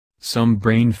Some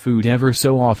brain food ever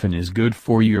so often is good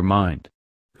for your mind.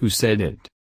 Who said it?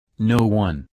 No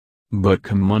one. But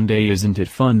come Monday, isn't it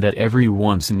fun that every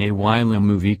once in a while a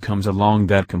movie comes along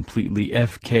that completely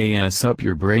FKS up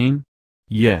your brain?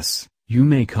 Yes, you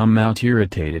may come out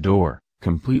irritated or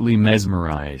completely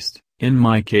mesmerized, in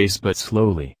my case, but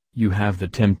slowly, you have the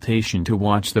temptation to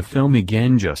watch the film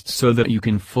again just so that you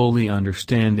can fully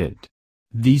understand it.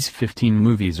 These 15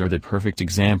 movies are the perfect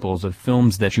examples of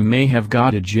films that you may have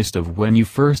got a gist of when you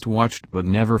first watched but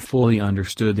never fully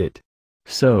understood it.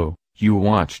 So, you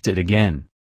watched it again.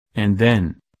 And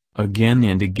then, again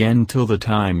and again till the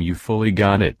time you fully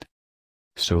got it.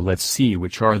 So let's see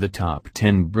which are the top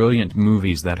 10 brilliant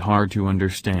movies that hard to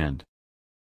understand.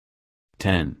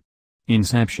 10.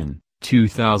 Inception,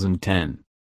 2010.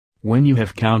 When you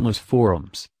have countless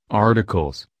forums,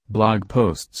 articles, blog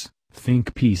posts,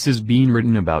 think pieces being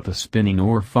written about the spinning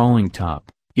or falling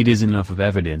top, it is enough of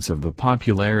evidence of the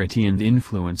popularity and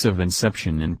influence of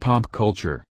Inception in pop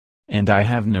culture. And I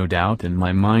have no doubt in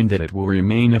my mind that it will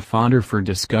remain a fodder for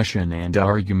discussion and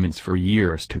arguments for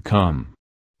years to come.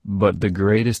 But the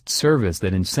greatest service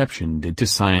that Inception did to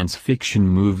science fiction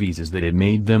movies is that it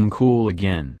made them cool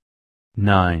again.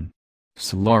 9.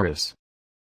 Solaris.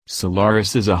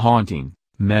 Solaris is a haunting,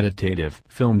 meditative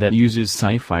film that uses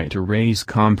sci-fi to raise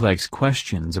complex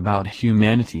questions about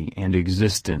humanity and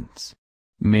existence.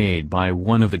 Made by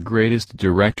one of the greatest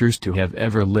directors to have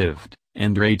ever lived,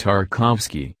 Andrei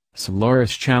Tarkovsky,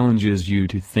 Solaris challenges you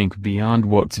to think beyond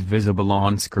what's visible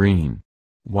on screen.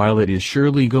 While it is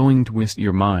surely going to twist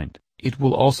your mind, it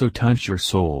will also touch your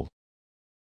soul.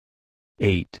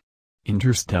 8.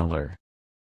 Interstellar.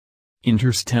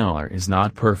 Interstellar is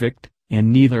not perfect,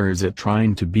 and neither is it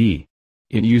trying to be.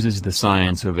 It uses the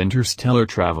science of interstellar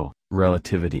travel,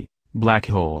 relativity, black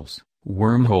holes,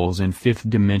 wormholes and fifth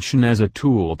dimension as a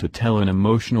tool to tell an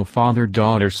emotional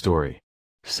father-daughter story.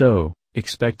 So,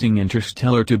 expecting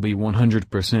Interstellar to be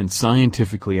 100%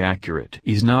 scientifically accurate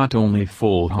is not only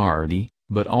foolhardy,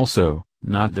 but also,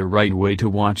 not the right way to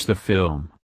watch the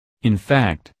film. In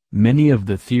fact, many of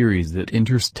the theories that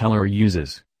Interstellar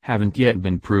uses, haven't yet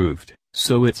been proved,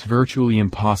 so it's virtually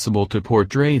impossible to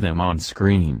portray them on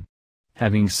screen.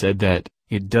 Having said that,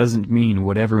 it doesn't mean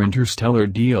whatever Interstellar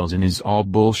deals in is all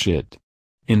bullshit.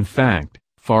 In fact,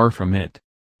 far from it.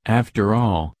 After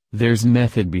all, there's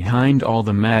method behind all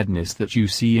the madness that you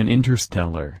see in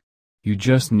Interstellar. You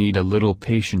just need a little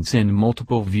patience and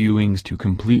multiple viewings to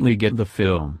completely get the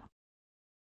film.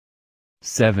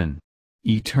 7.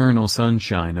 Eternal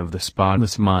Sunshine of the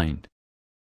Spotless Mind.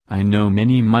 I know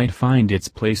many might find its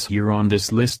place here on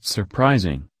this list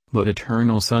surprising, but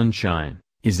Eternal Sunshine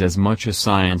is as much a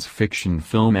science fiction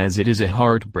film as it is a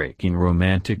heartbreaking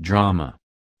romantic drama.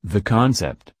 The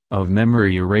concept of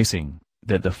memory erasing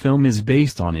that the film is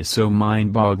based on is so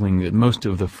mind-boggling that most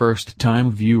of the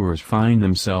first-time viewers find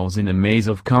themselves in a maze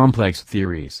of complex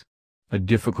theories. A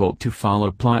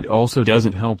difficult-to-follow plot also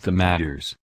doesn't help the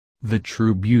matters. The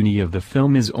true beauty of the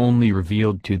film is only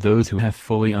revealed to those who have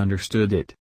fully understood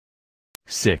it.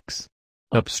 6.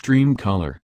 Upstream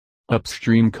Color.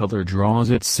 Upstream Color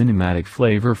draws its cinematic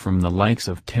flavor from the likes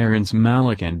of Terrence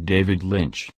Malick and David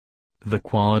Lynch. The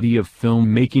quality of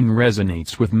filmmaking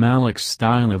resonates with Malick's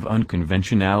style of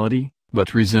unconventionality,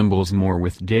 but resembles more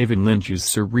with David Lynch's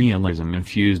surrealism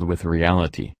infused with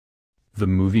reality. The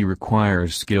movie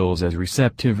requires skills as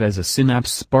receptive as a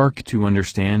synapse spark to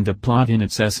understand the plot in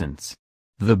its essence.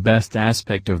 The best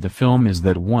aspect of the film is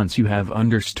that once you have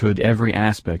understood every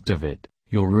aspect of it,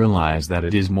 you'll realize that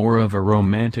it is more of a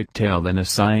romantic tale than a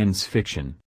science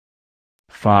fiction.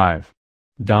 5.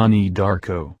 Donnie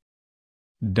Darko.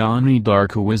 Donnie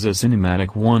Darko is a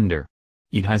cinematic wonder.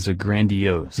 It has a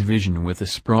grandiose vision with a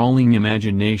sprawling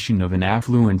imagination of an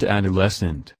affluent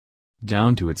adolescent.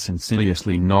 Down to its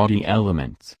insidiously naughty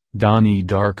elements, Donnie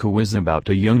Darko is about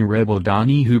a young rebel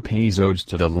Donnie who pays odes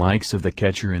to the likes of the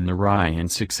Catcher in the Rye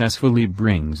and successfully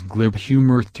brings glib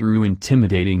humor through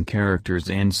intimidating characters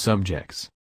and subjects.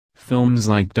 Films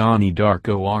like Donnie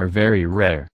Darko are very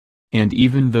rare. And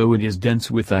even though it is dense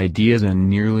with ideas and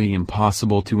nearly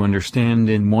impossible to understand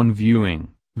in one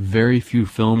viewing, very few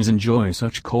films enjoy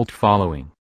such cult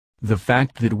following. The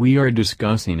fact that we are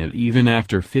discussing it even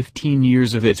after 15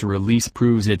 years of its release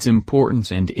proves its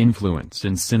importance and influence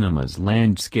in cinema's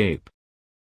landscape.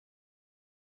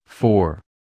 4.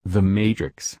 The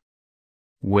Matrix.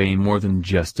 Way more than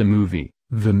just a movie,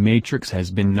 The Matrix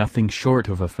has been nothing short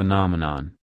of a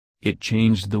phenomenon. It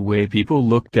changed the way people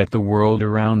looked at the world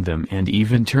around them and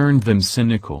even turned them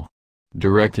cynical.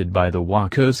 Directed by the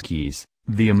Wachowskis,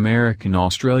 the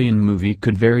American-Australian movie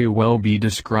could very well be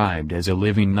described as a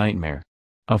living nightmare.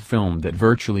 A film that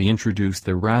virtually introduced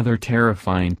the rather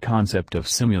terrifying concept of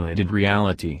simulated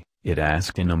reality. It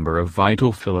asked a number of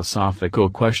vital philosophical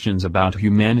questions about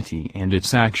humanity and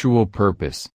its actual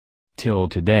purpose. Till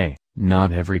today,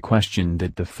 not every question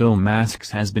that the film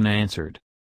asks has been answered.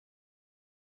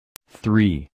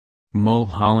 3.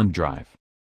 Mulholland Drive.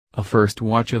 A first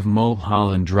watch of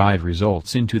Mulholland Drive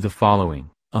results into the following: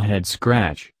 a head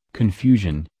scratch,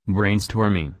 confusion,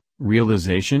 brainstorming,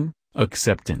 realization,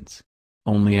 acceptance.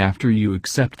 Only after you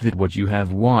accept that what you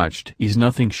have watched is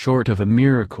nothing short of a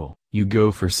miracle, you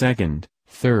go for second,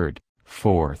 third,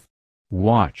 fourth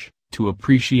watch, to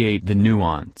appreciate the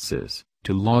nuances,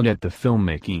 to laud at the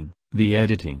filmmaking, the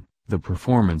editing, the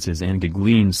performances, and to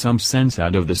glean some sense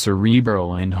out of the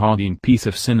cerebral and haunting piece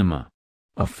of cinema.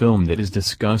 A film that is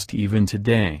discussed even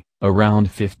today, around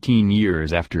 15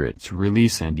 years after its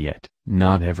release, and yet,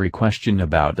 not every question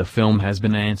about the film has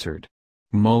been answered.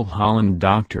 Mulholland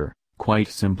Doctor, quite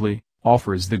simply,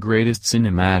 offers the greatest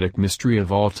cinematic mystery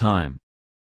of all time.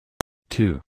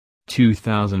 2.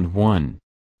 2001.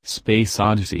 Space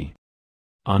Odyssey.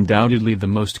 Undoubtedly the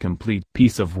most complete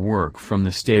piece of work from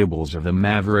the stables of the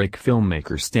maverick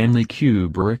filmmaker Stanley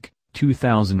Kubrick.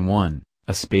 2001,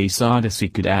 A Space Odyssey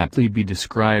could aptly be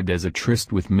described as a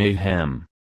tryst with mayhem.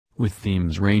 With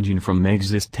themes ranging from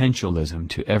existentialism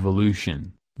to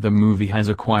evolution, the movie has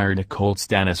acquired a cult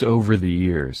status over the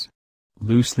years.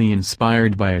 Loosely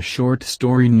inspired by a short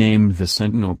story named The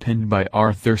Sentinel penned by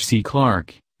Arthur C.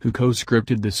 Clarke, who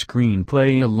co-scripted the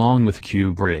screenplay along with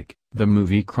Kubrick, the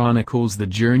movie chronicles the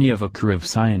journey of a crew of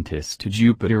scientists to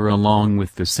Jupiter along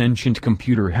with the sentient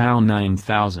computer HAL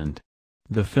 9000.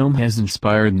 The film has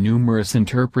inspired numerous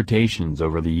interpretations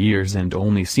over the years and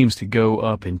only seems to go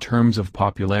up in terms of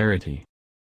popularity.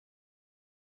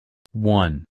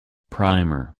 1.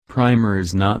 Primer. Primer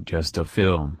is not just a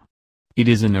film. It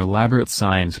is an elaborate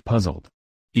science puzzle.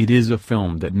 It is a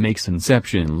film that makes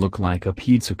Inception look like a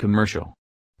pizza commercial.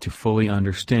 To fully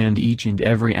understand each and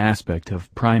every aspect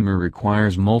of Primer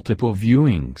requires multiple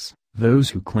viewings. Those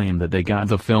who claim that they got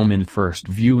the film in first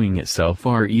viewing itself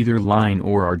are either lying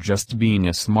or are just being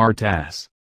a smartass.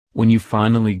 When you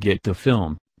finally get the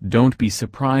film, don't be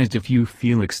surprised if you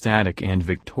feel ecstatic and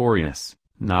victorious,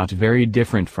 not very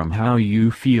different from how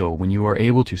you feel when you are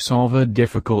able to solve a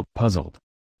difficult puzzle.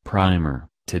 Primer,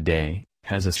 today,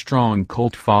 has a strong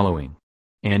cult following.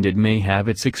 And it may have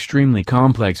its extremely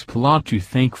complex plot to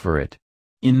thank for it.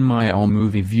 In my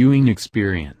all-movie viewing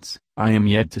experience, I am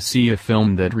yet to see a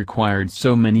film that required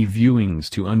so many viewings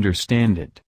to understand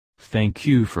it. Thank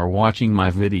you for watching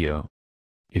my video.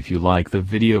 If you like the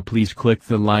video, please click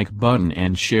the like button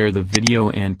and share the video,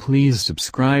 and please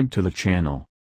subscribe to the channel.